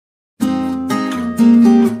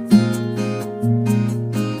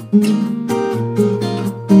Good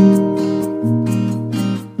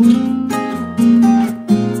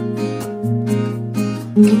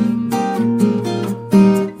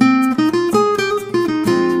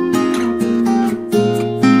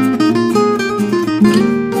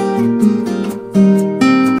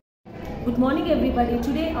morning everybody.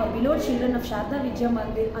 Today our beloved children of Sharda Vidya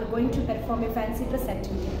Mandir are going to perform a fancy dress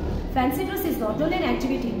activity. Fancy dress is not only an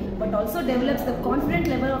activity but also develops the confident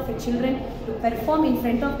level of the children to perform in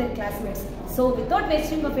front of their classmates. So without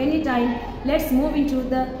wasting of any time, let's move into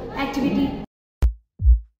the activity.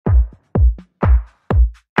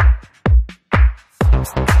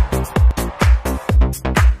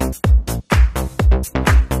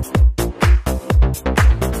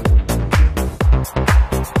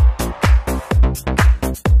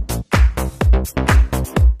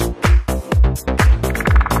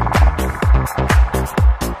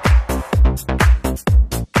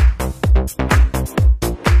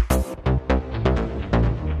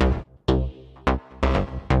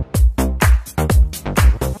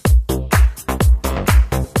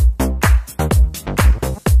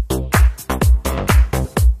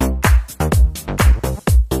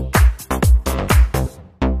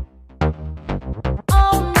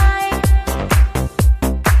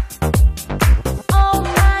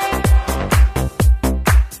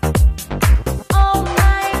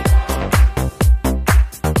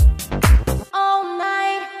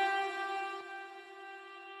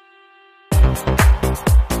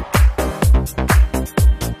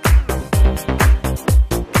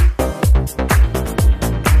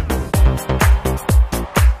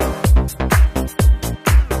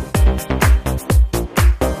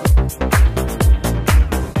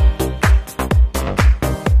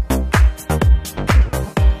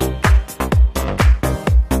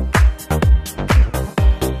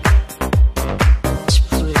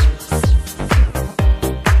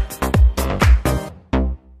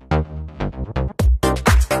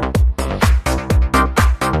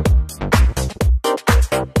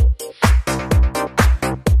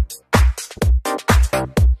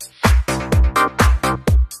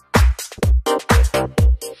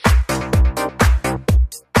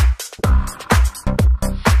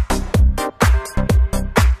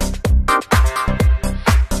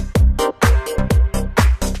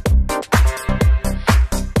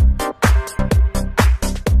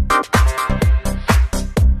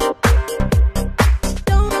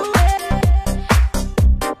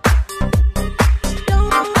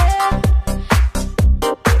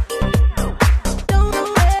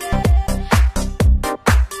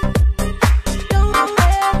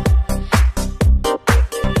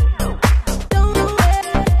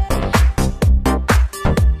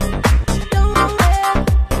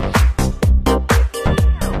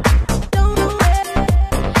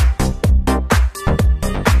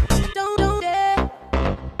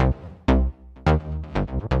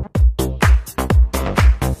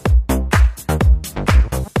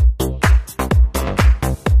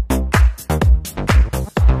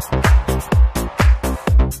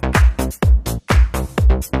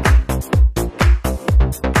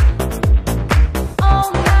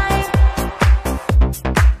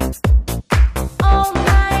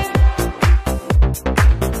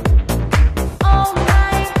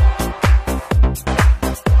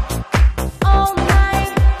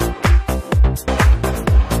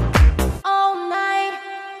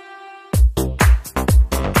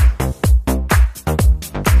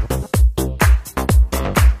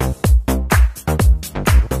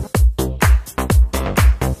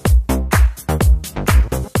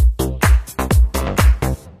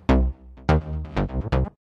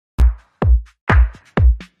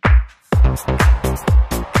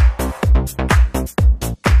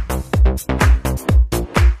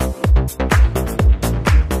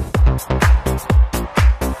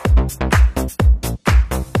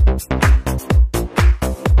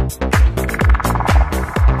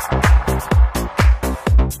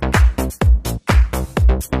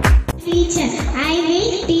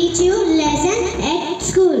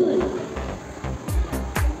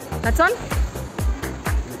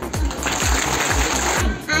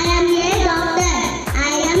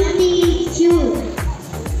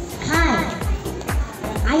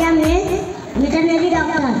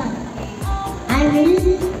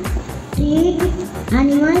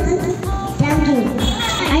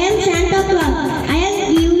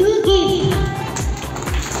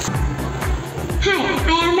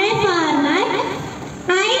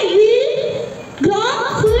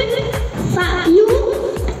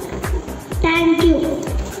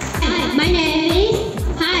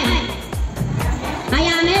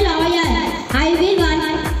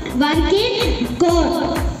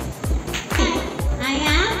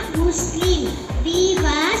 Muslim. We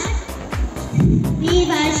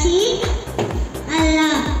worship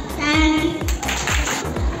Allah. Thank you.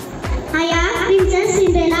 I am Princess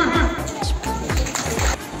Cinderella.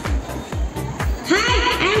 Hi,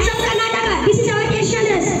 I am from Karnataka. This is our traditional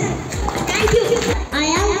dress. Thank you. I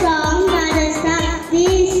am from Rajasthan.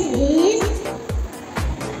 This is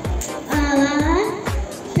our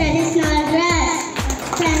traditional dress.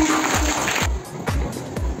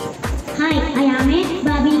 Hi, I am a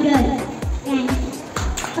Barbie girl. Thank you.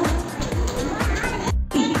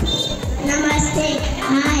 Namaste.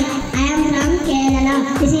 Hi, I am from Kerala.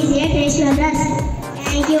 This is a traditional dress.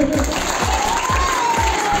 Thank you.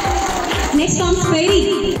 Next comes fairy.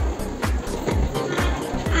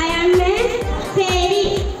 I am a fairy.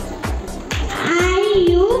 I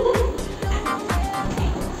will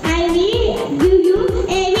give you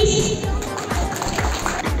a wish.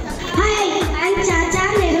 Hi, I am Chacha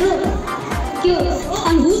Nehru. Thank you.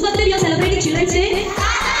 On whose birthday we are celebrating Children's Day?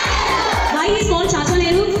 Why he is called Chacha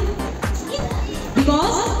Nehru?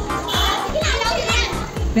 Because?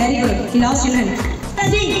 Very good. He loves children.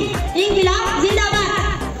 Inquilab Zindabad.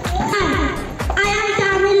 I am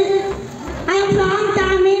Tamil. I am from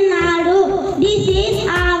Tamil Nadu. This is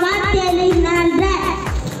our traditional dress.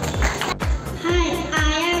 Hi,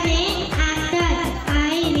 I am a actor.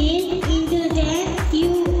 I will entertain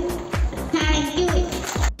you. Thank you.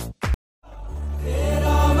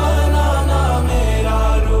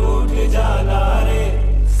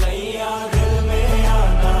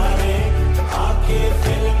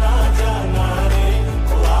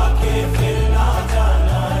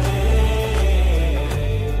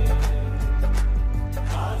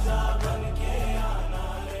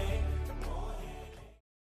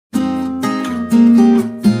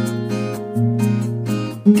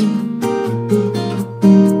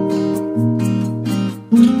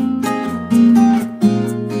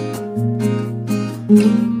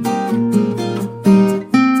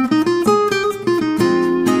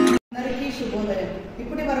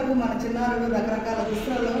 ఇప్పటి వరకు మన చిన్నారులు రకరకాల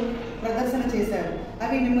దుస్తులలో ప్రదర్శన చేశారు.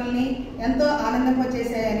 అవి మిమ్మల్ని ఎంతో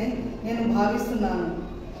ఆనందింపచేశాయని నేను భావిస్తున్నాను.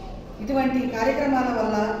 ఇటువంటి కార్యక్రమాల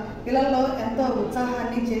వల్ల పిల్లల్లో ఎంతో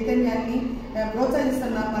ఉత్సాహాన్ని, చైతన్యాన్ని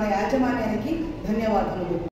ప్రోత్సహిస్తున్న మన యాజమాన్యానికి ధన్యవాదాలు.